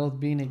that he loved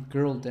being a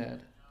girl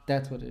dad.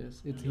 That's what it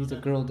is. He's a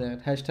girl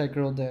dad. Hashtag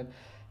girl dad.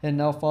 And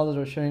now fathers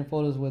are sharing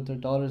photos with their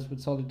daughters with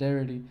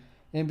solidarity.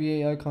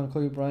 NBA icon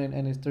Kobe Bryant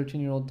and his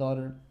 13-year-old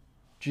daughter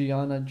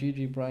Gianna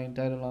Gigi Bryant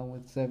died along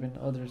with 7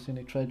 others in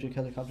a tragic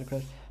helicopter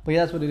crash. But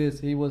yeah, that's what it is.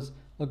 He was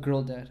a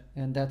girl dad,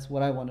 and that's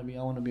what I want to be.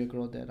 I want to be a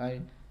girl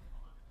dad.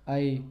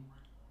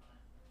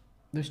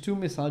 There's too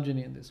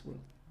misogyny in this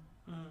world,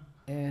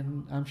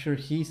 and I'm sure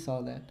he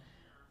saw that,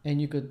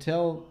 and you could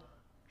tell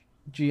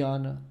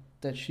Gianna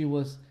that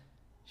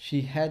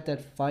she had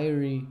that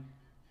fiery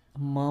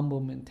mambo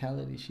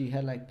mentality.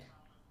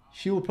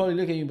 She would probably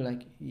look at you and be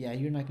like, yeah,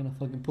 you're not gonna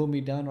fucking put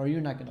me down, or you're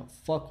not gonna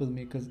fuck with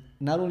me, because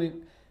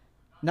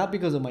not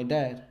because of my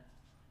dad,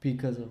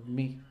 because of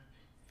me.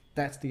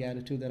 That's the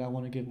attitude that I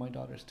want to give my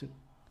daughters to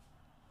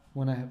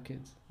when I have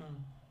kids.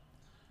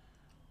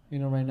 You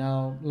know, right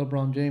now,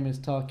 LeBron James is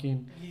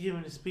talking. He's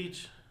giving a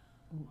speech.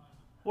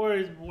 Or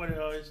his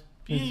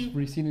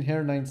receding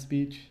hairline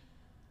speech.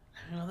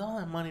 You know, all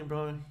that money,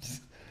 bro.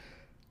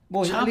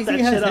 Well, at least he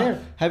has hair. Off.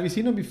 Have you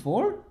seen him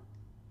before?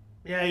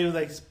 Yeah, he was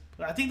like,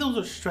 I think those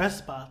are stress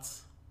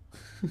spots.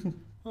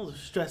 Those are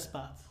stress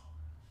spots.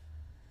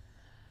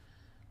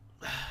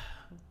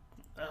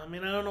 I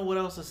mean, I don't know what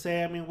else to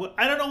say. I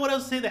don't know what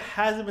else to say that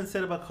hasn't been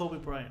said about Kobe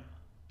Bryant.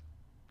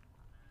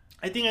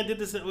 I think I did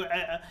this.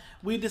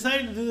 We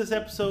decided to do this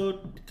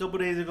episode a couple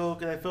days ago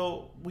because I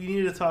felt we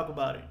needed to talk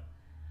about it.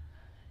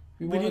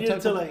 We want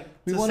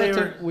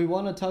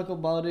to talk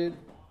about it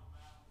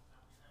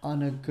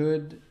on a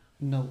good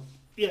note.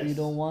 Yes. We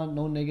don't want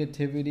no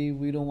negativity.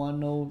 We don't want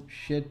no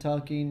shit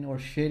talking or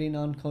shitting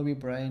on Kobe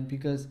Bryant,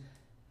 because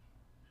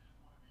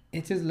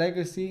it's his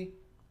legacy,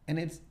 and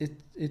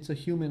it's a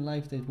human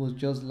life that was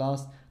just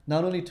lost.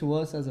 Not only to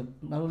us as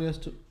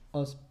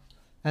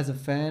a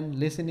fan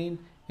listening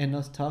and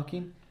us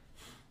talking,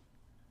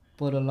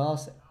 but a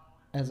loss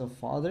as a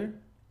father,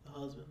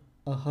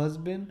 a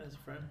husband, as a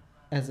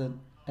friend,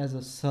 as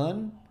a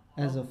son,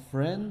 as a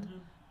friend,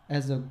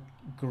 as a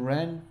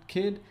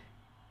grandkid.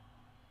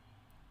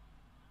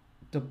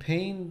 The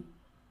pain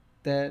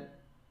that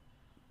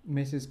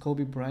Mrs.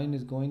 Kobe Bryant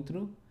is going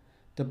through,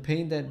 the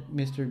pain that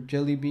Mr.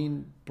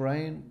 Jellybean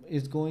Bryant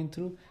is going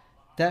through,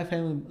 that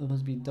family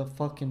must be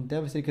fucking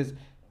devastated, because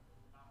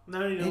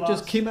it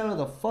just came out of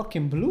the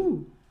fucking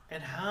blue.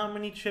 And how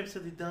many trips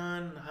have they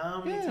done?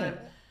 How many times?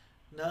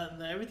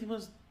 Nothing. Everything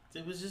was.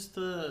 It was just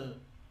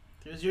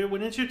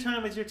when it's your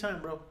time, it's your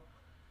time, bro.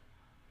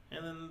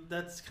 And then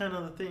that's kind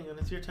of the thing. When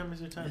it's your time,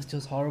 it's your time. It's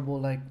just horrible.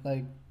 Like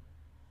a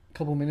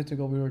couple minutes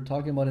ago, we were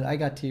talking about it. I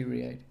got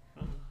teary-eyed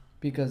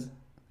because,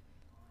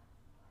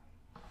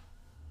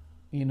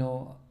 you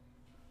know,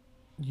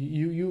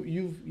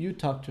 you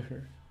talked to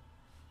her.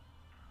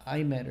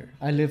 I met her.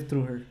 I lived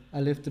through her. I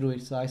lived through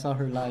it, so I saw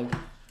her live.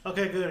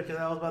 Okay, good, because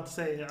I was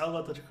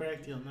about to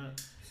correct you on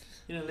that.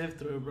 You didn't live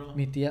through it, bro.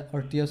 Mi tía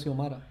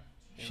Xiomara.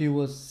 She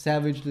was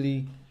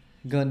savagely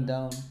gunned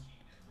down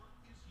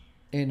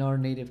in our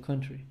native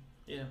country.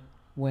 Yeah.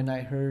 When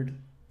I heard,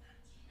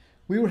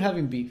 we were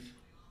having beef.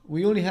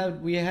 We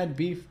had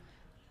beef,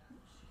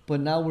 but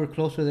now we're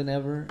closer than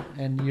ever,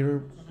 and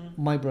you're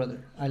my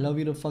brother. I love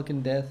you to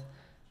fucking death,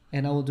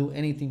 and I will do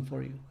anything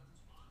for you.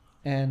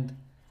 And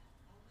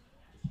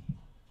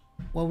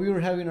when we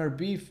were having our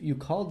beef, you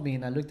called me,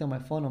 and I looked at my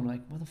phone. I'm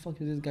like, what the fuck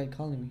is this guy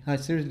calling me?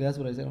 Seriously, that's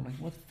what I said. I'm like,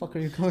 what the fuck are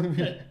you calling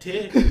me?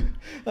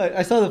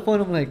 I saw the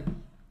phone. I'm like,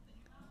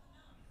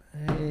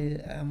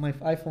 hey, my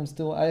iPhone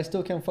I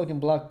still can't fucking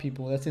block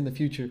people. That's in the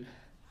future,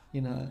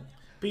 you know.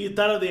 But you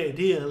thought of the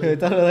idea. I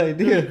thought of the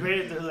idea.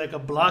 Great, there's like a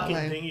blocking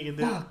thing you can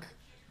do. Fuck.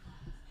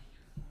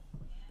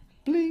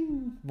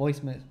 Bling.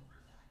 Voicemail.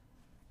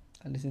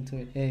 I listened to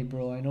it. Hey,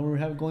 bro, I know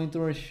we're going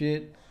through our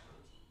shit.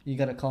 You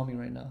gotta call me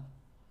right now.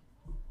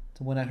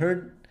 So when I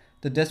heard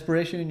the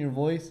desperation in your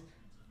voice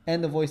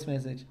and the voice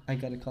message, I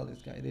gotta call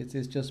this guy.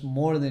 It's just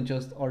more than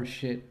just our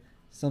shit.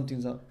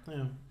 Something's up.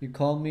 Yeah. You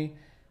called me,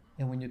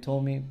 and when you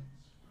told me,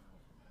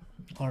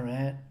 all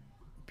right,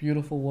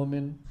 beautiful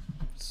woman,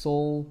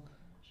 soul,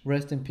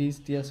 rest in peace,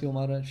 Tia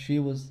Xiomara.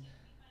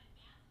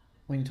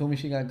 When you told me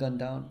she got gunned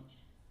down,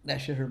 that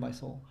shit hurt my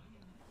soul.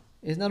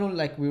 It's not only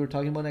like we were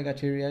talking about, I got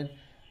teary-eyed.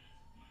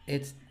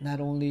 It's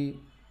not only,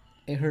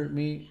 it hurt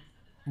me,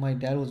 my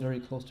dad was very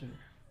close to her.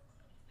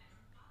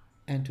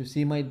 and to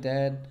see my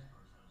dad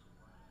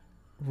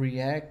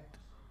react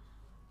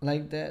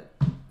like that,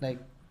 like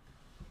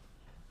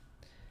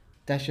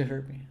that should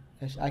hurt me.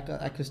 I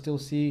could still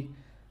see,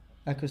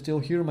 I could still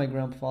hear my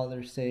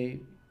grandfather say,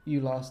 "You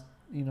lost,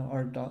 you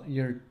know,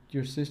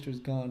 your sister's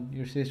gone.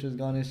 Your sister's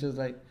gone." It's just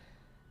like,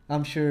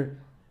 I'm sure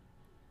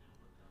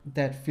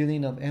that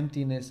feeling of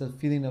emptiness, a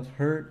feeling of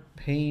hurt,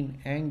 pain,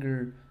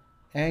 anger,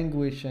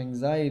 anguish,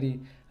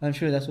 anxiety. I'm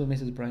sure that's what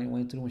Mrs. Bryant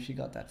went through when she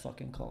got that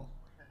fucking call.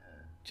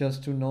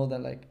 Just to know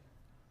that,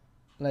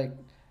 like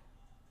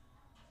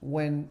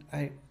when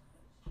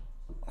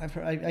I've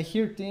heard, I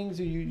hear things,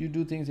 you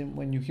do things, and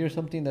when you hear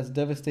something that's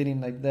devastating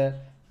like that,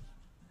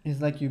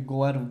 it's like you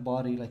go out of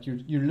body. Like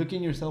you're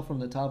looking yourself from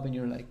the top, and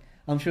you're like,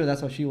 I'm sure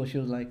that's how she was. She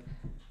was like,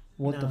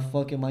 what the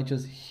fuck am I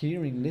just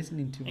hearing,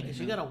 listening to? Because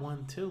she got a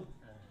 1-2.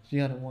 She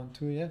got a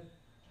 1-2, yeah.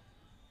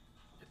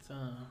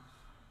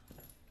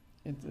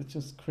 It's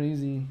just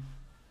crazy.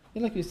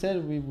 Yeah, like you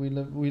said, we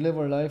live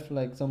our life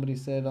like somebody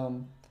said.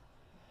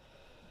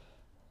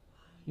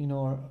 You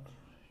know,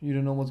 you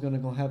don't know what's gonna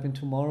go happen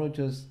tomorrow.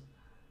 Just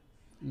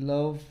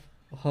love,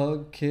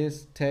 hug,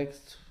 kiss,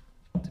 text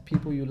the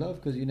people you love,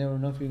 because you never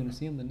know if you're gonna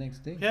see them the next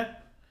day. Yeah,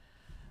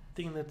 I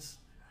think that's.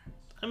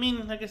 I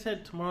mean, like I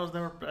said, tomorrow's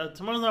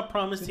not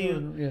promised to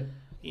you. Yeah.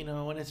 You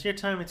know, when it's your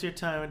time, it's your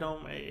time.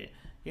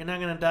 You're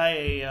not gonna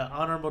die a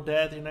honorable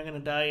death. You're not gonna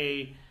die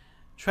a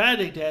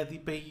tragic death.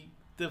 But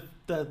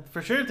the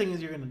for sure thing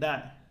is you're gonna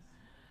die.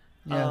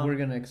 Yeah, we're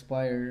gonna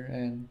expire,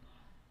 and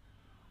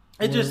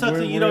it just sucks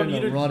that you don't.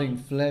 You rotting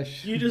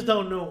flesh. You just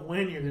don't know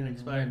when you're gonna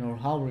expire or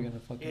how we're gonna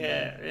fucking.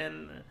 Yeah, die.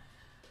 and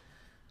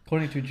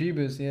according to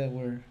Jeebus,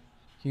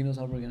 he knows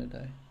how we're gonna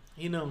die.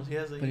 He knows.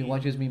 But he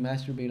watches me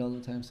masturbate all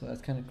the time, so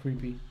that's kind of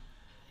creepy.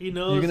 He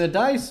knows you're gonna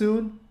die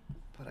soon,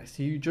 but I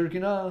see you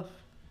jerking off.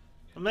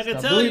 I'm not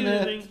gonna tell you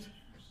anything.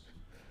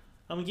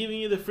 I'm giving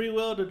you the free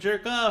will to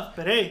jerk off,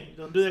 but hey,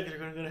 don't do that because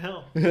you're gonna go to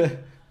hell.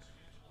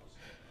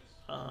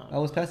 I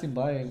was passing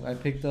by. I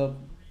picked up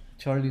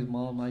Charlie's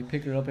mom. I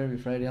pick her up every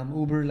Friday. I'm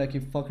Uber like you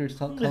fuckers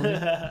call me.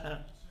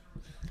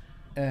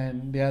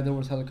 And yeah, there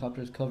was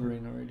helicopters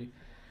covering already.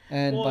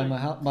 And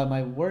by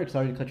my work,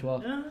 sorry to cut you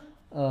off.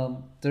 Yeah.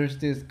 There's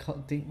this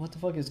thing. What the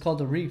fuck? It's called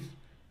the Reef.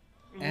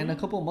 Mm-hmm. And a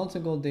couple of months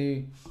ago,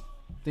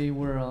 they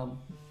were on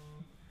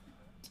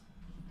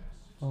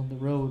the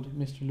road.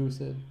 Mr. Lou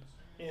said.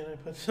 Yeah, I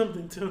put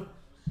something too.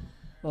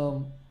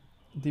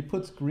 They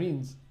put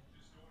screens.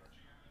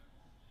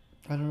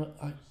 I don't know.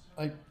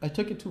 I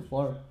took it too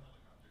far.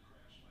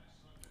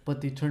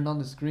 But they turned on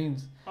the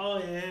screens. Oh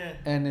yeah.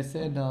 And it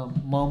said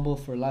Mambo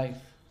for life.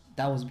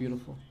 That was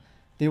beautiful.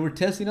 They were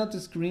testing out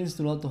the screens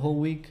throughout the whole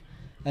week.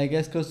 I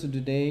guess because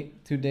today,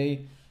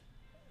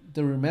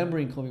 they're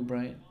remembering Kobe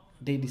Bryant.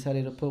 They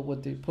decided to put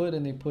what they put,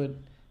 and they put,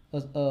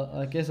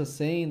 I guess, a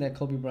saying that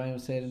Kobe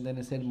Bryant said, and then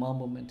it said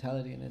Mambo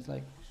mentality, and it's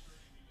like,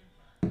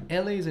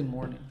 LA is in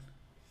mourning.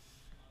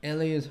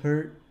 LA is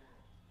hurt.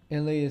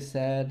 LA is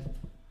sad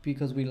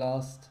because we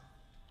lost.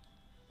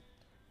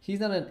 He's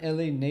not an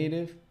LA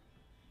native,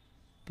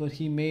 but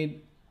he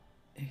made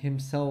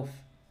himself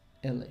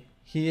LA.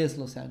 He is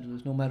Los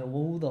Angeles, no matter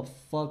who the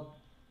fuck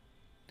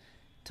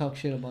talk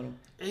shit about him.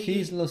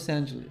 He's Los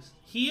Angeles.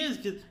 He is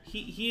just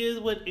he is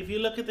what, if you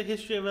look at the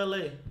history of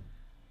LA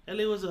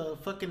was a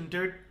fucking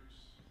dirt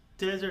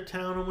desert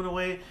town home and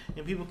away,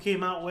 and people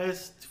came out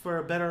west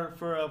for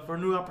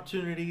new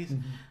opportunities,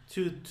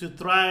 mm-hmm. to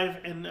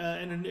thrive in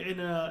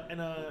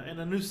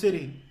a new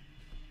city.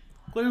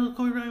 What was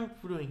Kobe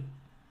Bryant doing?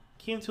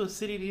 Came to a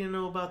city he didn't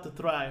know about to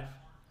thrive.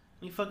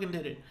 He fucking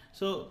did it.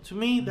 So to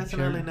me, that's an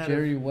LA native.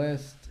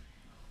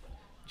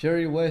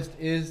 Jerry West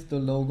is the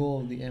logo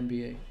of the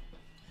NBA.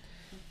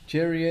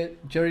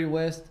 Jerry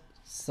West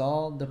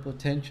saw the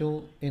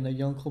potential in a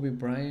young Kobe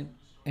Bryant,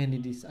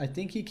 and I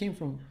think he came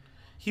from.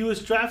 He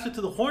was drafted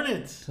to the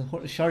Hornets.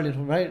 To Charlotte,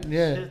 right?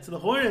 Yeah. To the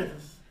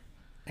Hornets.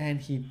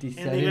 And he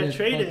decided to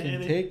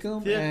fucking take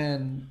him,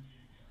 and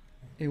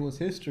it was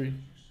history.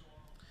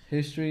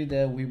 History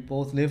that we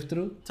both lived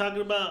through.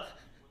 Talking about,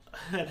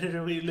 I didn't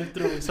really live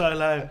through. We saw it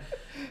live.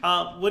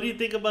 What do you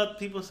think about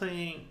people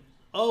saying,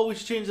 "Oh, we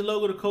should change the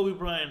logo to Kobe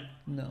Bryant"?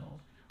 No.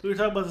 We were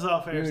talking about this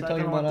off air. We were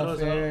talking about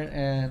off air,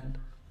 and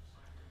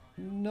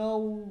no,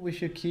 we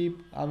should keep,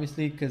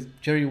 obviously, because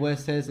Jerry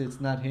West says it's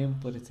not him,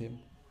 but it's him.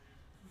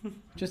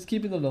 Just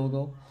keeping the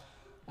logo.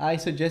 I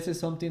suggested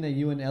something that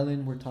you and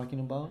Ellen were talking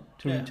about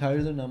to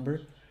retire the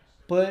number,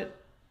 but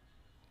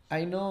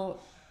I know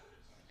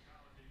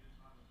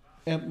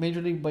at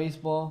Major League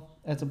Baseball,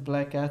 as a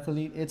black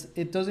athlete,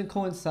 it doesn't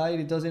coincide.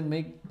 It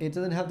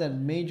doesn't have that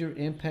major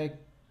impact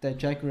that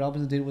Jackie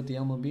Robinson did with the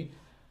MLB,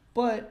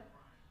 but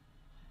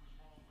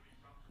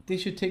they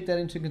should take that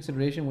into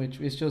consideration. Which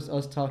is just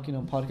us talking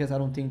on podcasts. I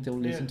don't think they'll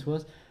listen to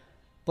us,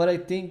 but I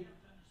think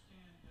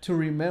to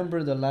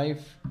remember the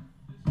life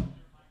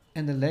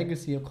and the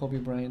legacy of Kobe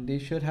Bryant, they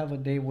should have a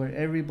day where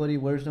everybody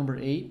wears number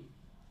 8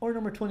 or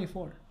number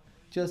 24.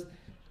 Just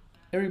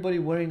everybody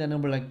wearing that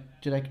number, like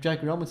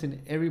Jackie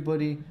Robinson.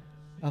 Everybody,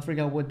 I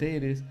forgot what day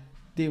it is,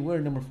 they wear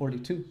number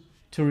 42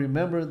 to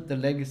remember the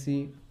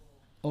legacy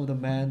of the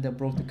man that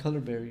broke the color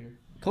barrier.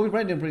 Kobe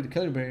Bryant didn't break the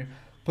color barrier,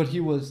 but he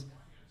was.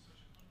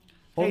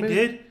 He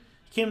did.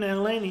 He came to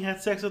LA and he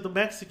had sex with a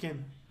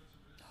Mexican.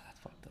 Oh, that's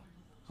fucked up.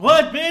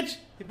 What, bitch?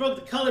 He broke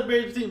the color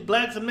barrier between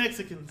blacks and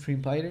Mexicans.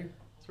 Dream fighter.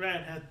 That's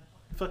right. Had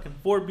fucking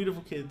 4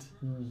 beautiful kids.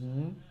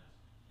 Mm-hmm.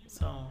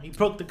 So he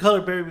broke the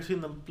color barrier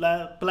between the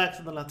blacks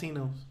and the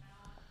Latinos.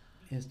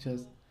 It's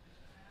just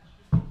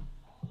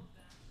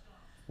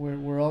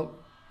we're all,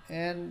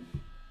 and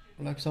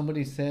like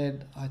somebody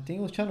said, I think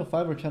it was Channel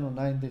 5 or Channel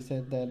 9. They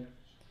said that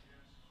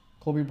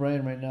Kobe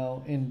Bryant right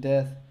now in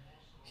death,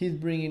 he's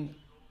bringing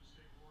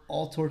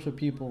all sorts of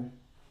people,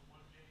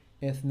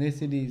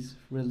 ethnicities,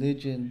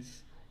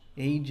 religions,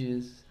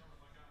 ages,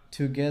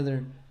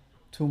 together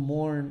to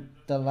mourn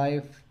the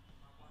life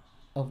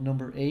of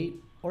number 8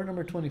 or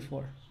number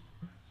 24.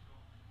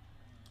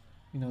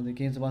 You know, the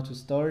game's about to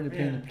start. They're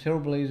playing the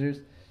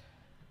Trailblazers,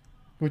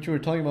 which we were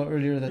talking about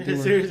earlier. That they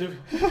seriously,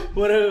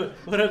 what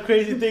a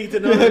crazy thing to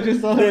know. I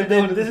just saw that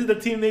this is the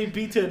team they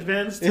beat to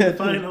advance to the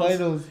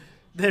finals.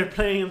 They're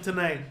playing them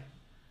tonight.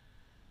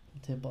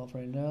 Tip off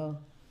right now.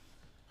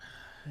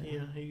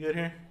 Yeah, you good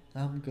here?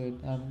 I'm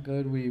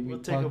good. We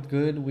talked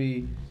good.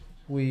 We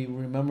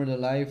remember the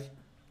life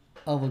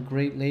of a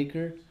great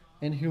Laker,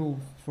 and he'll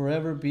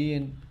forever be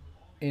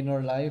in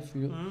our life.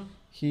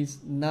 He's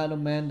not a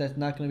man that's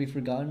not going to be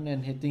forgotten,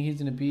 and I think he's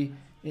going to be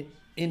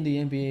in the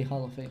NBA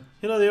Hall of Fame.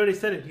 You know, they already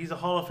said it. He's a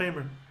Hall of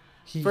Famer.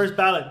 First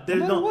ballot.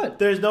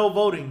 There's no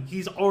voting.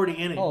 He's already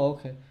in it. Oh,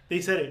 okay. They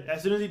said it.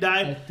 As soon as he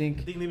died, I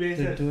think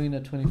they're doing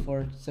a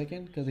 24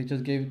 second because they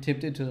just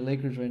tipped it to the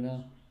Lakers right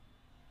now.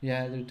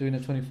 Yeah, they're doing a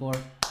 24.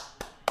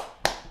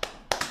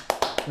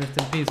 Rest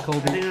in peace, Kobe.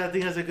 I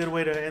think that's a good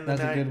way to end the night.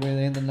 That's a good way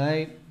to end the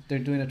night. They're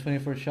doing a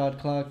 24 shot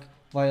clock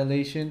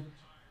violation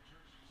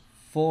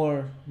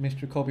for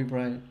Mr. Kobe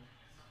Bryant.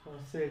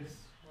 6.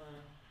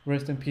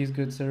 Rest in peace,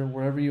 good sir.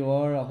 Wherever you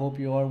are, I hope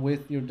you are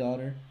with your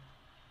daughter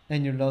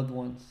and your loved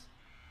ones.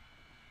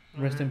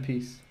 Rest in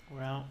peace.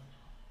 We're out.